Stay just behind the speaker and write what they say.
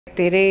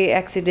धेरै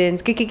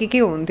एक्सिडेन्ट्स के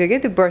हुन्थ्यो क्या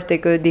त्यो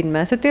बर्थडेको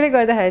दिनमा सो त्यसले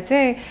गर्दाखेरि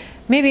चाहिँ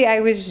maybe I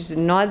was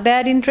not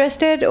that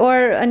interested ओर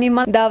अनि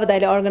दावा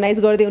दाइले अर्गनाइज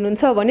गर्दै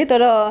हुनुहुन्छ भने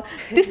तर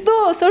त्यस्तो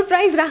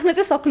सरप्राइज राख्न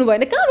चाहिँ सक्नु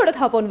भएन कहाँबाट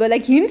थाहा पाउनु भयो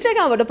लाइक हिन्ट चाहिँ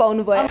कहाँबाट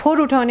पाउनु भयो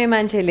फोहोर उठाउने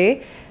मान्छेले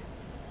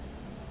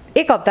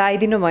एक हप्ता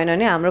आइदिनु भएन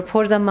भने हाम्रो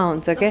फोहोर जम्मा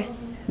हुन्छ क्या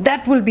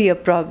that will be a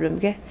problem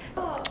क्या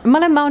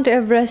मलाई माउन्ट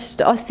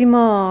एभरेस्ट अस्ति म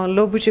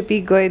लोबुचे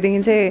पिक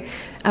गएदेखि चाहिँ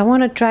आई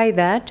वान्ट ट्राई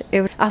द्याट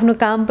आफ्नो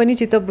काम पनि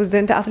चित्त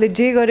बुझ्दैन थियो आफूले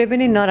जे गरे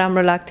पनि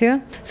नराम्रो लाग्थ्यो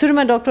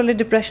सुरुमा डक्टरले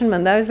डिप्रेसन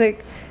भन्दा लाइक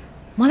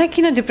मलाई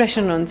किन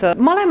डिप्रेसन हुन्छ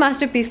मलाई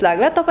मास्टर पिस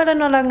लाग्ला तपाईँलाई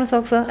नलाग्न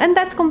सक्छ एन्ड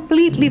द्याट्स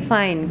कम्प्लिटली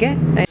फाइन क्या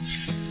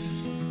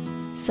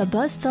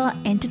Shrestha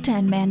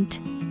Entertainment.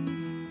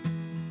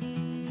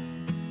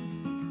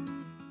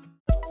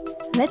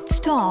 Let's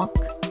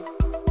talk.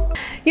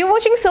 You're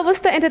watching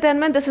Shrestha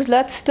Entertainment. This is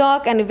Let's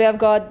Talk, and we have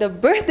got the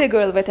birthday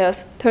girl with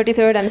us,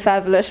 33rd and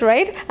fabulous,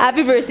 right?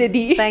 Happy birthday,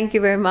 Dee. Thank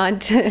you very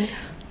much.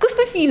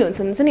 Kस्तो feel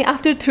हुन्छ नि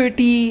after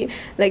 30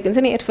 like हुन्छ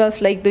नि it feels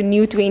like the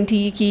new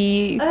 20 कि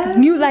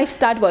new life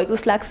start भएको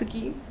जस्तो लाग्छ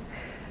कि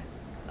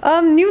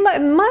new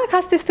life मलाई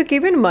खास त्यस्तो केही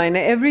पनि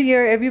भएन every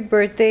year every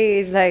birthday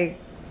is like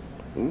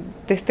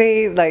त्यस्तै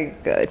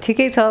लाइक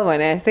ठिकै छ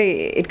भने जस्तै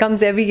इट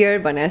कम्स एभ्री इयर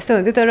भने जस्तो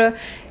हुन्थ्यो तर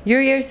यो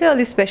इयर चाहिँ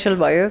अलिक स्पेसल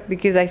भयो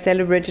because I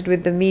celebrated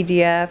with the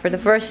media for the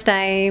first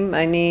time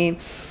अनि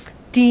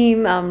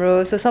टिम हाम्रो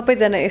सो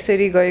सबैजना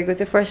यसरी गरेको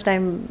चाहिँ फर्स्ट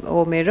टाइम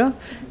हो मेरो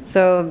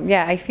so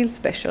yeah I feel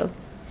special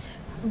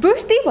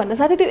birthday भन्न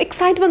साथै त्यो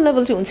एक्साइटमेन्ट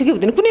लेभल चाहिँ हुन्छ कि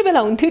हुँदैन कुनै बेला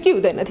हुन्थ्यो कि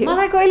हुँदैन थियो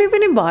मलाई कहिले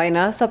पनि भएन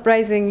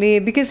सरप्राइजिङली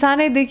बिकज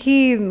सानैदेखि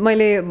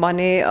मैले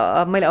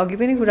अघि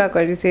पनि कुरा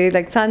गरेको थिएँ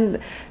लाइक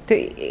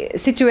त्यो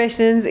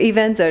सिचुएसन्स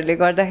इभेन्ट्सहरूले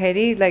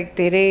गर्दाखेरि लाइक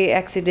धेरै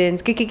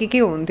एक्सिडेन्ट्स के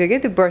हुन्थ्यो क्या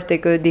त्यो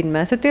बर्थडेको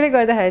दिनमा सो त्यसले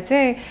गर्दाखेरि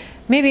चाहिँ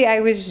maybe I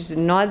was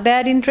not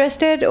that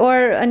interested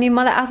ओर अनि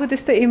मलाई आफू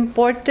त्यस्तो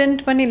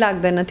इम्पोर्टेन्ट पनि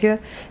लाग्दैन थियो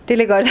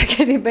त्यसले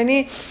गर्दाखेरि पनि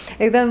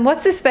एकदम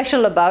वाट्स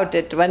स्पेसल अबाउट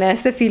इट भने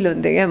जस्तो फिल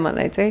हुन्थ्यो क्या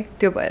मलाई चाहिँ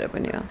त्यो भएर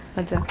पनि हो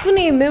हजुर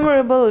कुनै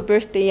मेमोरेबल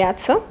बर्थडे याद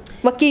छ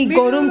वा केही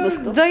गरौँ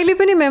जस्तो जहिले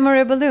पनि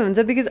मेमोरेबलै हुन्छ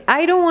because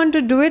I don't want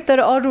to do it तर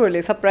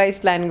अरूहरूले सरप्राइज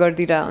प्लान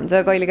गरिदिरहेको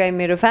हुन्छ कहिलेकाहीँ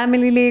मेरो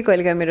फ्यामिलीले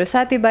कहिलेकाहीँ मेरो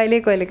साथीभाइले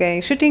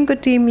कहिलेकाहीँ सुटिङको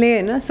टिमले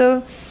होइन सो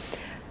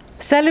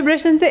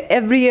सेलिब्रेसन चाहिँ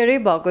एभ्री इयरै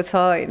भएको छ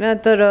होइन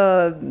तर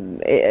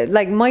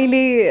लाइक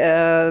मैले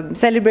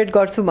सेलिब्रेट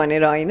गर्छु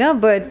भनेर होइन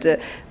बट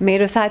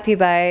मेरो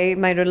साथीभाइ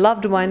मेरो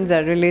लभड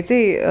वान्सहरूले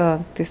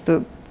चाहिँ त्यस्तो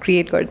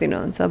क्रिएट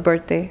गरिदिनुहुन्छ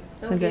birthday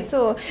Okay,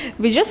 so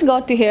we just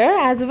got to hear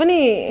as पनि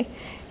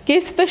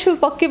केही स्पेसल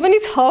पक्कै पनि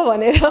छ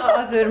भनेर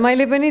हजुर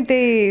मैले पनि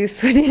त्यही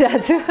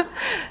सुनिरहेको छु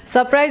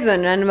सरप्राइज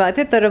भनिरहनु भएको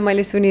थियो तर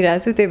मैले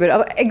सुनिरहेको छु त्यही भएर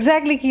अब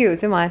एक्ज्याक्टली के हो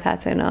चाहिँ मलाई थाहा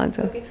छैन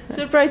हजुर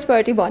सरप्राइज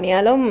पार्टी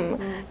भनिहालौँ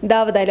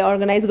दावा दाइले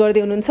अर्गनाइज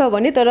गर्दै हुनुहुन्छ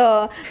भने तर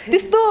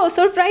त्यस्तो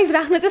सरप्राइज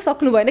राख्न चाहिँ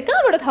सक्नु भएन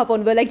कहाँबाट थाहा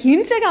पाउनु भयो लाइक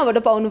हिन्ट चाहिँ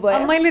कहाँबाट पाउनु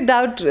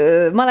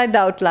भयो मलाई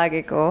डाउट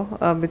लागेको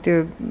हो अब त्यो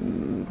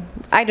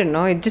I don't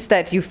know, it's just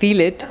that you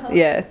feel it.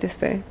 Yeah,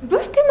 त्यस्तै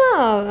बर्थडेमा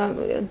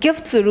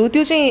गिफ्ट्सहरू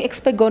त्यो चाहिँ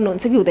एक्सपेक्ट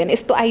गर्नुहुन्छ कि हुँदैन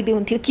यस्तो आइदियो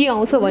हुन्थ्यो के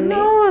आउँछ भन्ने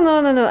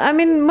नो आई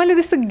मिन मैले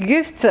त्यस्तो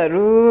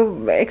गिफ्ट्सहरू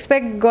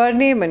एक्सपेक्ट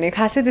गर्ने भन्ने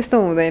खासै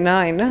त्यस्तो हुँदैन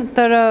होइन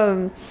तर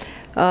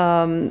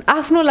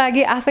आफ्नो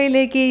लागि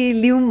आफैले केही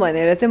लिउँ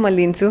भनेर चाहिँ म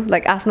लिन्छु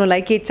लाइक आफ्नो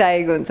लागि के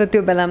चाहिएको हुन्छ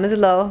त्यो बेलामा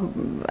चाहिँ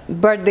ल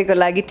बर्थडेको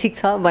लागि ठिक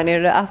छ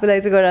भनेर आफूलाई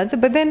चाहिँ गरेर हुन्छ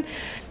बट देन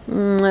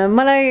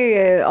मलाई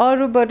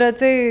अरूबाट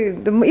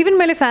चाहिँ इभन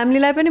मैले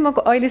फ्यामिलीलाई पनि म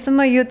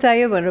अहिलेसम्म यो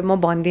चाहियो भनेर म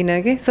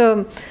भन्दिनँ कि सो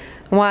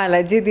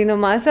उहाँहरूलाई जे दिनु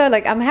मन छ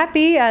like I'm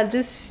happy I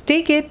just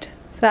take it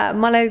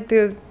मलाई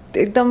त्यो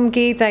एकदम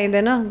केही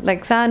चाहिँदैन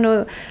लाइक सानो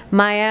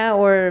माया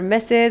ओर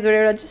मेसेज ओर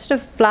एउटा just a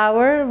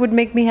flower would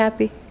make me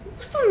happy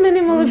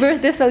minimal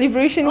birthday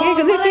celebration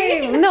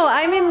no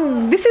I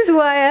mean this is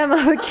why I'm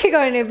अब के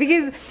गर्ने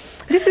because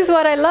this is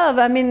what I love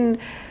I mean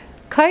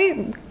खै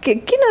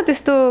किन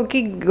त्यस्तो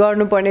के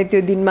गर्नुपर्ने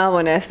त्यो दिनमा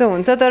भने जस्तो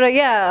हुन्छ तर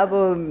या अब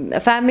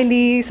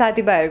फ्यामिली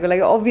साथीभाइहरूको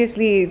लागि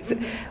अभियसली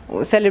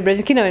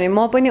सेलिब्रेसन किनभने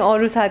म पनि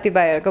अरू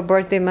साथीभाइहरूको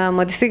बर्थडेमा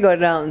म त्यसै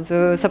गरेर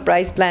हुन्छु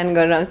सरप्राइज प्लान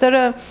गरेर हुन्छु तर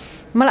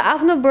मलाई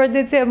आफ्नो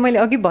बर्थडे चाहिँ अब मैले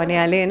अघि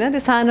भनिहालेँ होइन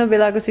त्यो सानो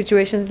बेलाको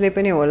सिचुएसन्सले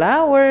पनि होला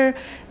ओर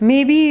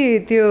मेबी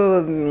त्यो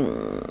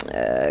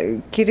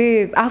के अरे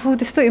आफू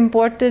त्यस्तो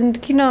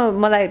इम्पोर्टेन्ट किन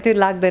मलाई त्यो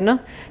लाग्दैन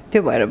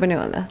त्यो भएर पनि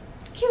होला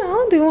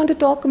Do you want to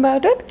talk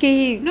about it?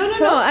 No.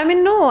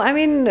 I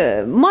mean,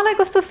 मलाई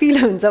कस्तो फिल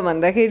हुन्छ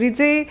भन्दाखेरि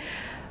चाहिँ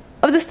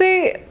अब जस्तै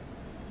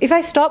if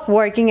I stop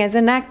working as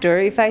an actor,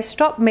 if I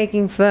stop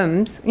making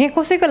films, यहाँ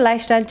कसैको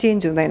लाइफस्टाइल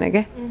चेन्ज हुँदैन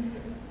क्या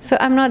so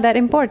I'm not that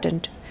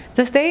important.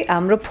 जस्तै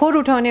हाम्रो फोहोर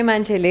उठाउने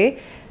मान्छेले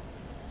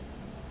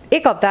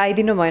एक हप्ता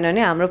आइदिनु भएन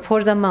भने हाम्रो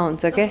फोहोर जम्मा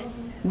हुन्छ क्या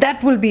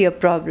that will be a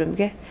problem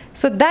क्या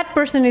so that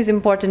person is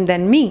important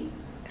than me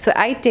so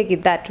I take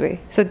it that way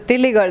so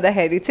त्यसले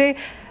गर्दाखेरि चाहिँ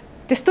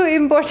त्यस्तो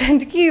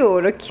इम्पोर्टेन्ट के हो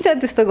र किन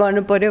त्यस्तो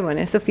गर्नु पर्यो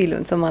भने जस्तो फिल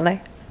हुन्छ मलाई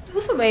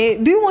त्यसो भए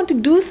do you want to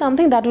do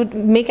something that would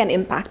make an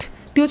impact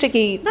त्यो चाहिँ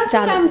के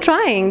आइम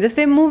ट्राइङ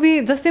जस्तै मुभी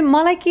जस्तै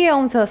मलाई के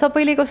आउँछ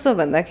सबैले कस्तो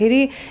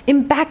भन्दाखेरि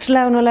इम्प्याक्ट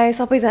ल्याउनलाई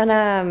सबैजना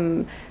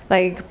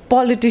लाइक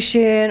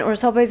पोलिटिसियन ओर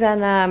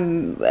सबैजना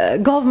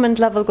गभर्मेन्ट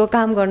लेभलको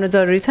काम गर्नु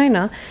जरुरी छैन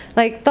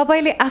लाइक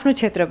तपाईँले आफ्नो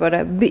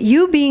क्षेत्रबाट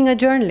यु बिङ अ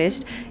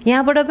जर्नलिस्ट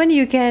यहाँबाट पनि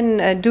you can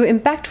do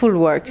impactful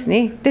works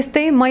नि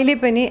त्यस्तै मैले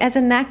पनि as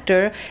an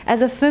actor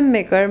as a film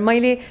maker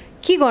मैले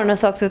के गर्न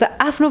सक्छु त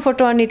आफ्नो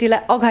फर्टर्निटीलाई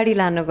अगाडि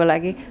लानको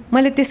लागि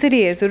मैले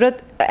त्यसरी हेर्छु र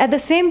एट द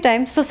सेम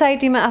टाइम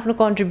सोसाइटीमा आफ्नो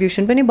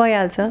कन्ट्रिब्युसन पनि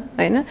भइहाल्छ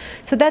होइन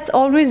सो द्याट्स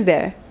अलवेज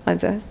देयर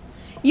हजुर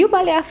यो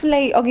पालि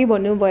आफूलाई अघि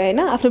भन्नुभयो होइन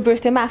आफ्नो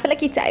बर्थडेमा आफूलाई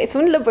के चाहिएको छ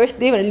भने ल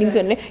बर्थडे भनेर लिन्छु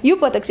भने यो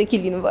पटक चाहिँ के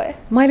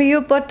लिनुभयो मैले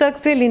यो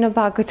पटक चाहिँ लिन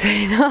पाएको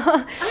छैन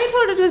I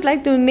thought it was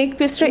like to neck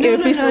piece र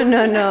इयर पिस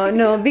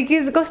नो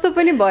बिकज कस्तो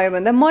पनि भयो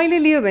भन्दा मैले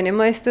लियो भने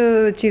म यस्तो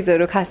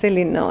चिजहरू खासै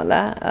लिन्न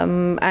होला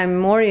I am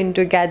more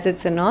into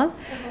gadgets and all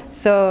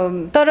so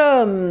तर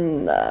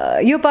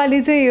यो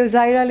पालि चाहिँ यो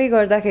जाइराले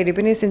गर्दाखेरि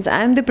पनि since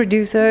I am the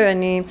producer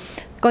अनि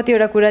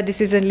कतिवटा कुरा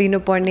डिसिजन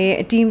लिनुपर्ने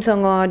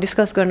टिमसँग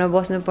डिस्कस गर्न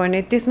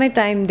बस्नुपर्ने त्यसमै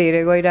टाइम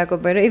धेरै गइरहेको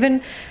भएर इभन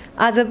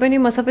आज पनि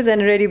म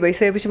सबैजना रेडी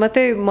भइसकेपछि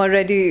मात्रै म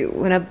रेडी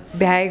हुन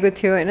भ्याएको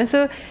थियो होइन सो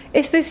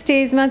यस्तो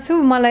स्टेजमा छु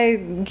मलाई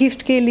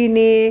गिफ्ट के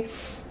लिने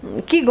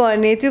के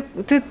गर्ने त्यो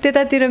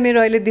त्यतातिर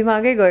मेरो अहिले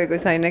दिमागै गएको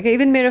छैन कि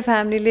इभन मेरो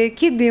फ्यामिलीले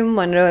के दिउँ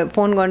भनेर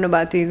फोन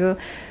गर्नुभएको थियो हिजो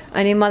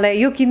अनि मलाई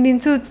यो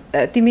किनिदिन्छु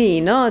तिमी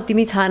हिँड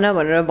तिमी छान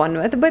भनेर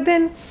भन्नुभयो बट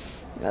देन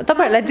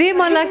तपाईहरुलाई जे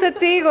मन लाग्छ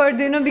त्यही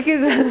गर्दिनु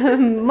बिकज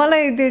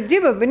मलाई त्यो जे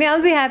भए पनि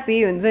आइल बी ह्याप्पी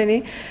हुन्छ नि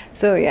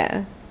सो या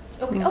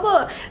ओके अब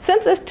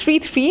सिन्स इट्स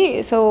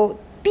 3 सो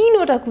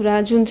तीनवटा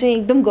कुरा जुन चाहिँ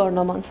एकदम गर्न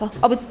मन छ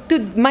अब त्यो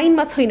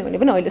माइन्डमा छैन भने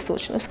पनि अहिले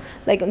सोच्नुहोस्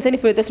लाइक हुन्छ नि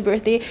फर दिस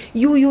बर्थडे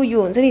यो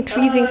हुन्छ नि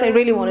 3 things I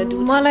really want to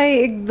do मलाई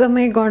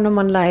एकदमै गर्न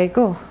मन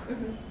लागेको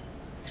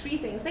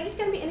 3 things like it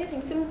can be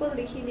anything simple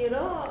देखि लिएर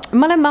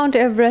मलाई माउन्ट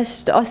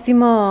एभरेस्ट अस्ति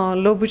म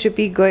लोबुचे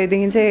पिक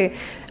गएदेखि चाहिँ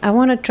आई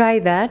वान्ट ट्राई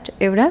द्याट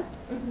एउटा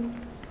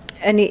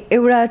अनि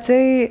एउटा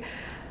चाहिँ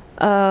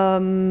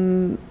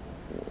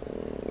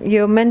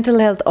यो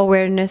mental health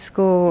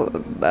अवेरनेसको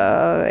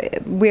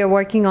we are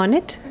working on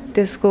it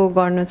त्यसको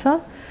गर्नु छ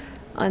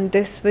अनि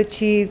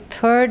त्यसपछि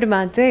थर्डमा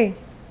चाहिँ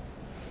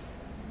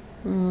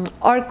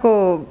अर्को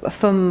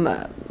फिल्म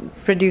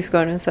प्रड्युस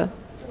गर्नु छ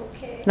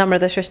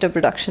नम्रता श्रेष्ठ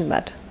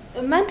प्रोडक्सनबाट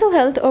मेन्टल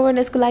हेल्थ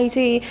अवेरनेसको लागि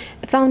चाहिँ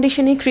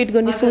फाउन्डेसनै क्रिएट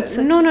गर्ने सोच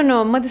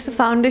नो म त्यस्तो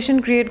फाउन्डेसन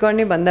क्रिएट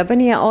गर्ने भन्दा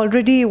पनि यहाँ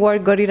अलरेडी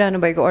वर्क गरिरहनु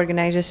भएको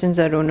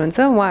अर्गनाइजेसन्सहरू हुनुहुन्छ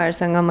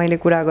उहाँहरूसँग मैले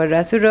कुरा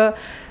गरिरहेको छु र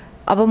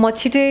अब म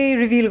छिटै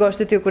रिभिल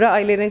गर्छु त्यो कुरा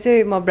अहिले नै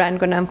चाहिँ म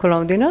ब्रान्डको नाम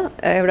खुलाउँदिनँ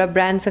एउटा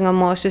ब्रान्डसँग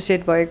म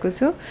एसोसिएट भएको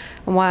छु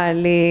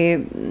उहाँहरूले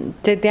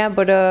चाहिँ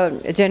त्यहाँबाट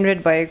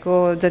जेनेरेट भएको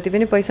जति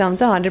पनि पैसा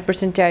हुन्छ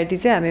 100% च्यारिटी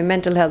चाहिँ हामी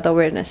मेन्टल हेल्थ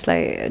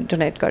अवेरनेसलाई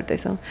डोनेट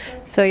गर्दैछौँ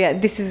so yeah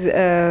this is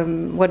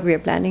what we are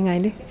planning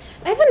अहिले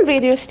इभन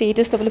रेडियो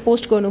स्टेटस तपाईँले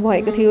पोस्ट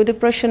गर्नुभएको थियो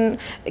डिप्रेसन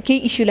केही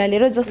इस्युलाई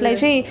लिएर जसलाई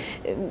चाहिँ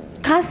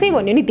खासै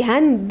भन्यो नि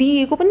ध्यान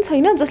दिएको पनि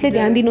छैन जसले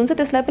ध्यान दिनुहुन्छ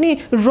त्यसलाई पनि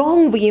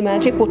रङ वेमा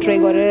चाहिँ पोर्ट्रे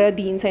गरेर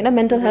दिइन्छ होइन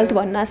मेन्टल हेल्थ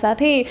भन्न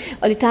साथै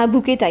अलिक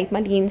ट्याबुकै टाइपमा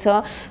लिइन्छ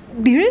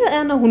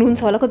धेरैजना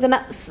हुनुहुन्छ होला कतिजना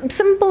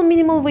सिम्पल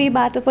मिनिमल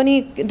वेबाट पनि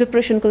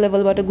डिप्रेसनको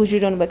लेभलबाट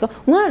गुज्रिरहनु भएको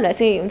उहाँहरूलाई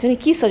चाहिँ हुन्छ नि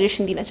के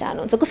सजेसन दिन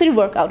चाहनुहुन्छ कसरी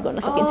वर्कआउट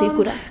गर्न सकिन्छ यो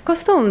कुरा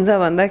कस्तो हुन्छ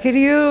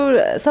भन्दाखेरि यो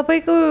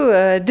सबैको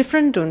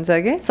डिफ्रेन्ट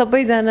हुन्छ क्या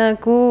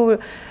सबैजनाको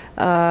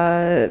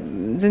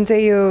जुन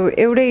चाहिँ यो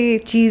एउटै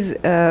चिज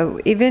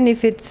even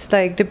if it's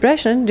like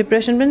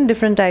depression पनि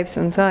डिफ्रेन्ट टाइप्स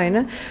हुन्छ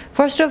होइन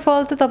फर्स्ट अफ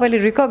अल त तपाईँले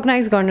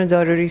रिकग्नाइज गर्नु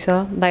जरुरी छ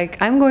like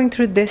I am going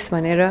through this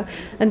भनेर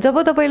अनि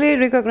जब तपाईँले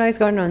रिकग्नाइज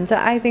गर्नुहुन्छ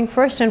I think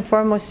first and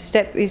foremost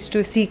step is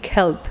to sick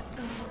help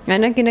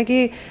होइन किनकि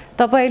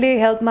तपाईँले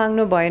हेल्प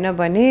माग्नु भएन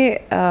भने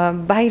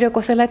बाहिर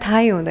कसैलाई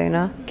थाहै हुँदैन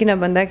किन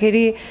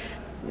भन्दाखेरि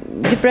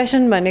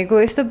डिप्रेसन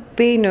भनेको यस्तो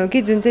पेन हो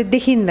कि जुन चाहिँ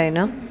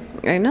देखिँदैन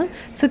होइन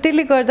सो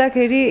त्यसले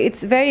गर्दाखेरि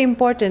इट्स भेरी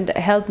इम्पोर्टेन्ट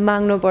हेल्प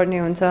माग्नुपर्ने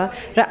हुन्छ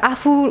र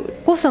आफू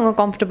कोसँग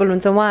कम्फर्टेबल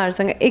हुन्छ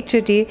उहाँहरूसँग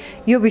एकचोटि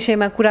यो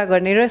विषयमा कुरा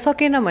गर्ने र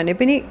सकेन भने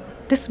पनि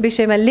त्यस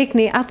विषयमा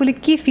लेख्ने आफूले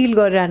के फिल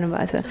गरिरहनु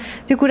भएको छ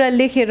त्यो कुरा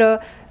लेखेर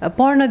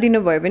पढ्न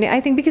दिनुभयो भने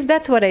I think because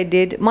that's what I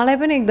did मलाई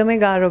पनि एकदमै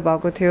गाह्रो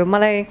भएको थियो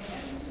मलाई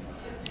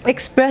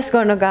एक्सप्रेस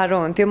गर्न गाह्रो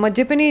हुन्थ्यो म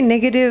जे पनि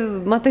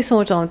नेगेटिभ मात्रै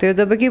सोच आउँथ्यो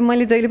जबकि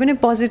मैले जहिले पनि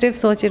पोजिटिभ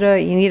सोचेर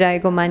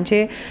हिँडिरहेको मान्छे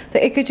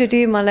त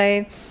एकैचोटि मलाई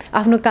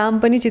आफ्नो काम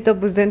पनि चित्त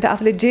बुझ्दैन थियो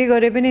आफूले जे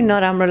गरे पनि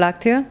नराम्रो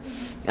लाग्थ्यो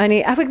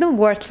अनि आफू एकदम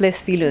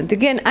वर्थलेस फिल हुन्थ्यो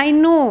कि and I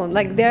know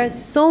like there are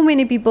so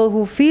many people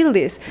who feel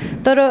this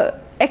तर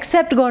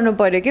एक्सेप्ट गर्नु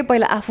पऱ्यो कि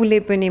पहिला आफूले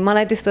पनि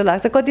मलाई त्यस्तो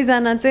लाग्छ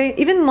कतिजना चाहिँ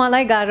इभन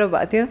मलाई गाह्रो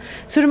भएको थियो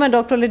सुरुमा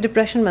डक्टरले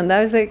डिप्रेसन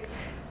भन्दा लाइक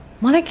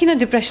मलाई किन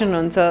डिप्रेसन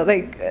हुन्छ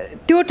लाइक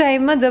त्यो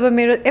टाइममा जब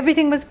मेरो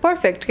एभ्रिथिङ वाज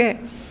पर्फेक्ट के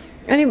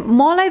अनि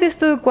मलाई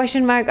त्यस्तो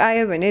क्वेसन मार्क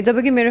आयो भने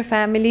जब कि मेरो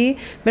फ्यामिली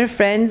मेरो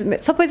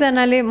फ्रेन्ड्स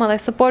सबैजनाले मलाई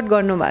सपोर्ट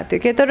गर्नुभएको थियो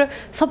कि तर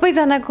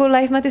सबैजनाको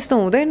लाइफमा त्यस्तो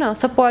हुँदैन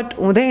सपोर्ट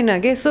हुँदैन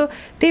के सो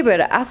त्यही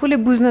भएर आफूले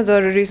बुझ्न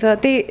जरुरी छ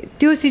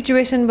त्यो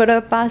सिचुएसनबाट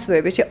पास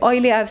भएपछि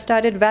अहिले I have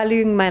started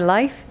भ्यालुइङ my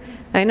life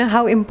होइन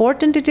how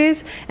important it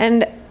is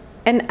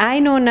and I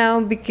know now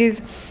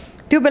because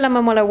त्यो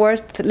बेलामा मलाई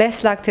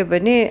वर्थलेस लाग्थ्यो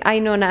भने I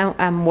know now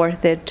I am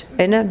worth it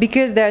होइन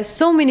because there are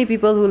so many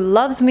people who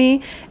loves me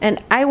and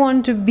I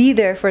want to be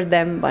there for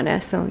them भने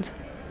जस्तो हुन्छ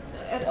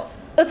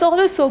it's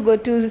always so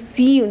good to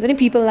see हुन्छ नि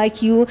people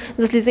like you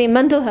जसले चाहिँ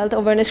mental health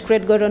awareness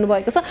create गरिरहनु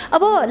भएको छ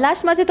अब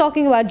लास्टमा चाहिँ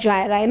टकिङ अबाउट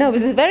जायरा होइन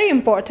विच इज भेरी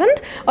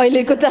इम्पोर्टेन्ट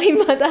अहिलेको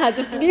टाइममा त एज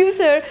अ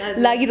प्रड्युसर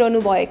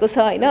लागिरहनु भएको छ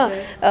होइन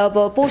अब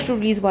पोस्टर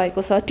रिलिज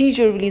भएको छ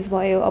टिजर रिलिज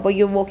भयो अब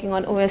यो वर्किङ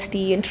अन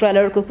ओएसटी एन्ड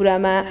ट्रेलरको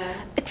कुरामा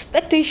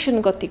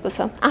एक्सपेक्टेसन कतिको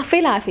छ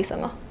आफैलाई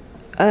आफैसँग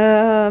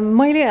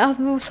मैले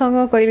आफूसँग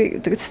कहिले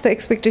त्यस्तो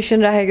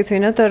एक्सपेक्टेसन राखेको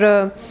छैन तर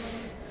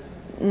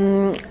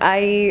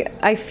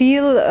आई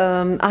फिल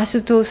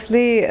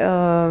आशुतोषले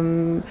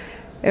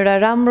एउटा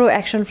राम्रो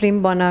एक्सन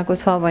फिल्म बनाएको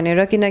छ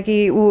भनेर किनकि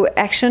ऊ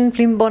एक्सन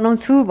फिल्म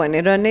बनाउँछु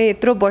भनेर नै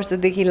यत्रो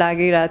वर्षदेखि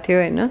लागिरहेको थियो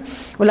होइन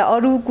उसलाई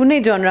अरू कुनै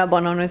जनरा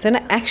बनाउनु छैन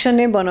एक्सन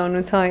नै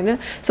बनाउनु छ होइन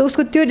सो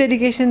उसको त्यो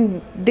डेडिकेसन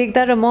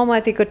देख्दा र म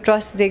माथिको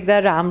ट्रस्ट देख्दा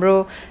र हाम्रो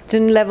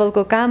जुन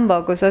लेभलको काम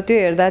भएको छ त्यो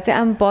हेर्दा चाहिँ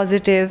आम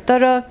पोजिटिभ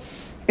तर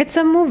it's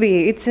a movie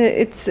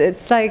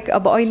it's like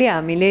अब अहिले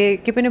हामीले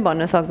के पनि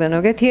भन्न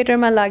सक्दैनौँ क्या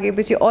थिएटरमा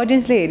लागेपछि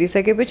अडियन्सले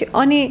हेरिसकेपछि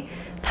अनि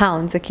थाहा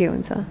हुन्छ के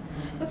हुन्छ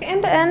ओके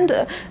एन्ड एन्ड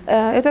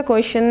एउटा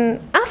क्वेसन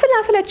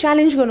आफूलाई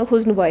च्यालेन्ज गर्न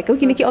खोज्नु भएको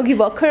किनकि अघि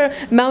भर्खर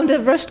माउन्ट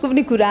एभरेस्टको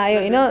पनि कुरा आयो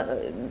होइन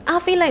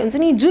आफैलाई हुन्छ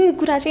नि जुन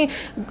कुरा चाहिँ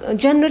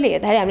जनरली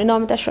हेर्दाखेरि हामीले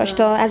Namrata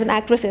Shrestha as an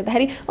actress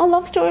हेर्दाखेरि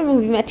लभ स्टोरी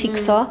मुभीमा ठिक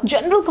छ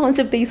जनरल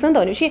कन्सेप्ट त्यही छ नि त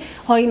भनेपछि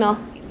होइन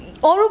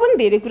अरू पनि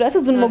धेरै कुरा छ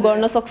जुन म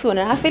गर्न सक्छु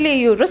भनेर आफैले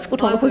यो रिस्क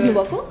उठाउन खोज्नु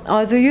भएको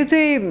हजुर यो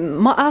चाहिँ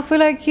म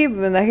आफूलाई के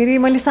भन्दाखेरि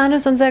मैले सानो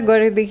संसार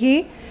गरेदेखि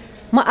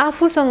म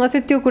आफूसँग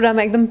चाहिँ त्यो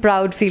कुरामा एकदम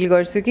प्राउड फिल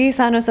गर्छु कि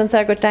सानो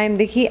संसारको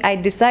टाइमदेखि I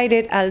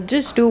decided I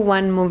just do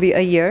 1 movie a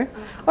year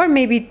or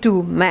maybe 2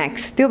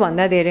 Max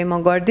त्योभन्दा धेरै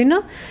म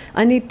गर्दिनँ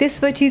अनि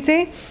त्यसपछि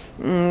चाहिँ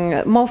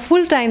म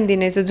फुल टाइम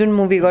दिनेछु जुन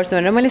मुभी गर्छु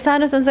भनेर मैले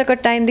सानो संसारको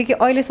टाइमदेखि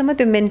अहिलेसम्म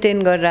त्यो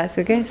मेन्टेन गरिरहेको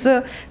छु क्या सो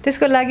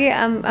त्यसको लागि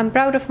आम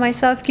प्राउड अफ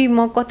माइसेल्फ कि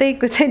म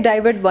कतैको चाहिँ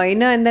डाइभर्ट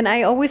भइनँ and then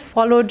I always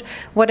followed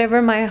what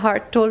ever my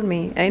heart told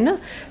me होइन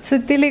सो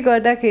त्यसले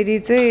गर्दाखेरि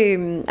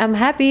चाहिँ आम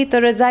ह्याप्पी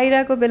तर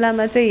जाइराको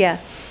बेलामा चाहिँ या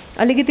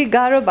अलिकति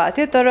गाह्रो भएको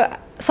थियो तर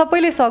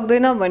सबैले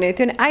सक्दैन भनेको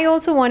थियो अनि I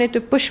also wanted to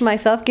push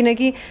myself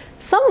किनकि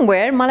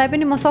समवेयर मलाई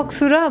पनि म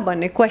सक्छु र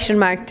भन्ने क्वेसन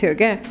मार्क थियो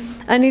क्या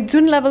अनि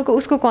जुन लेभलको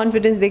उसको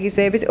कन्फिडेन्स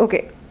देखिसकेपछि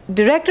ओके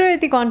डिरेक्टर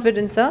यति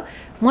कन्फिडेन्स छ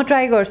म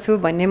ट्राई गर्छु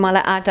भन्ने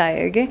मलाई आँट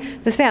आयो कि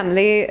जस्तै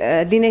हामीले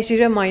दिनेशी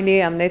र मैले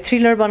हामीले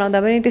थ्रिलर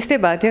बनाउँदा पनि त्यस्तै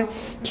भएको थियो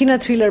किन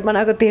थ्रिलर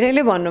बनाएको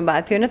धेरैले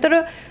भन्नुभएको थियो होइन तर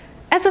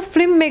एज अ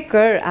फिल्म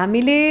मेकर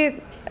हामीले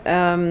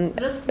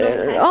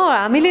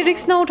हामीले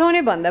रिस्क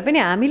नउठाउने भन्दा पनि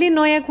हामीले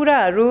नयाँ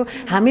कुराहरू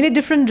हामीले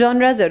डिफ्रेन्ट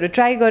जनराजहरू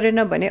ट्राई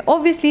गरेन भने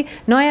अभियसली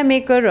नयाँ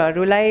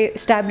मेकरहरूलाई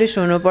इस्टाब्लिस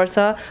हुनुपर्छ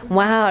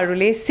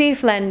उहाँहरूले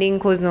सेफ ल्यान्डिङ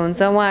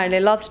खोज्नुहुन्छ उहाँहरूले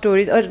लभ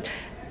स्टोरिज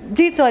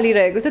जे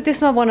चलिरहेको छ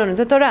त्यसमा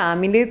बनाउनुहुन्छ तर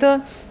हामीले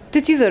त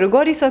त्यो चिजहरू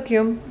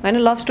गरिसक्यौँ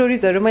होइन लभ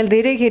स्टोरिजहरू मैले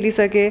धेरै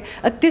खेलिसकेँ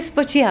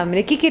त्यसपछि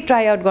हामीले के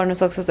ट्राई आउट गर्न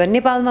सक्छौँ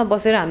नेपालमा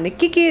बसेर हामीले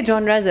के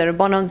जनराजहरू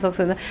बनाउन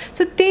सक्छौँ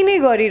सो त्यही नै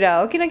गरिरह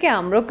हो किनकि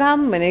हाम्रो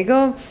काम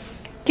भनेको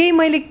केही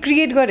मैले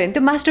क्रिएट गरेँ भने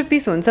त्यो मास्टर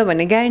पिस हुन्छ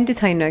भन्ने ग्यारेन्टी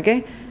छैन क्या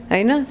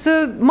होइन सो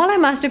मलाई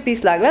मास्टर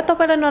पिस लाग्ला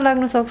तपाईँलाई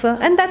नलाग्न सक्छ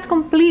एन्ड द्याट्स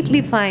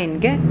कम्प्लिटली फाइन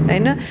क्या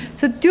होइन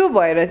सो त्यो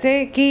भएर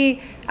चाहिँ कि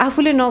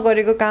आफूले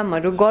नगरेको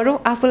कामहरू गरौँ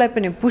आफूलाई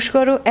पनि पुश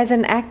गरौँ as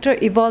an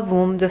actor evolve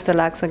home जस्तो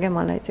लाग्छ क्या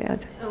मलाई चाहिँ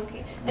हजुर okay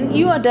and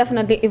you are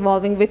definitely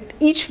evolving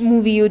with each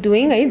movie you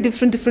doing है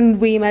डिफ्रेन्ट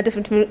वेमा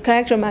डिफ्रेन्ट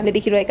क्यारेक्टरमा हामीले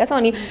देखिरहेका छौँ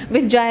अनि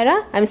विथ जायरा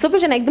हामी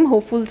सबैजना एकदम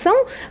होपफुल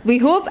छौँ वी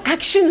होप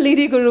एक्सन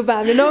लेडीको रूपमा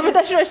हामीले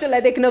नम्रता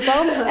श्रेष्ठलाई देख्न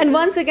पाऊँ and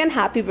once again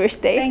happy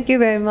birthday thank you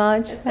very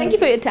much thank you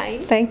for your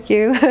time thank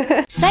you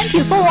Thank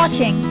you for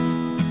watching.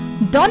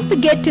 Don't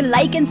forget to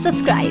like and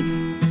subscribe.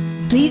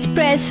 Please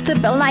press the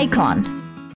bell icon.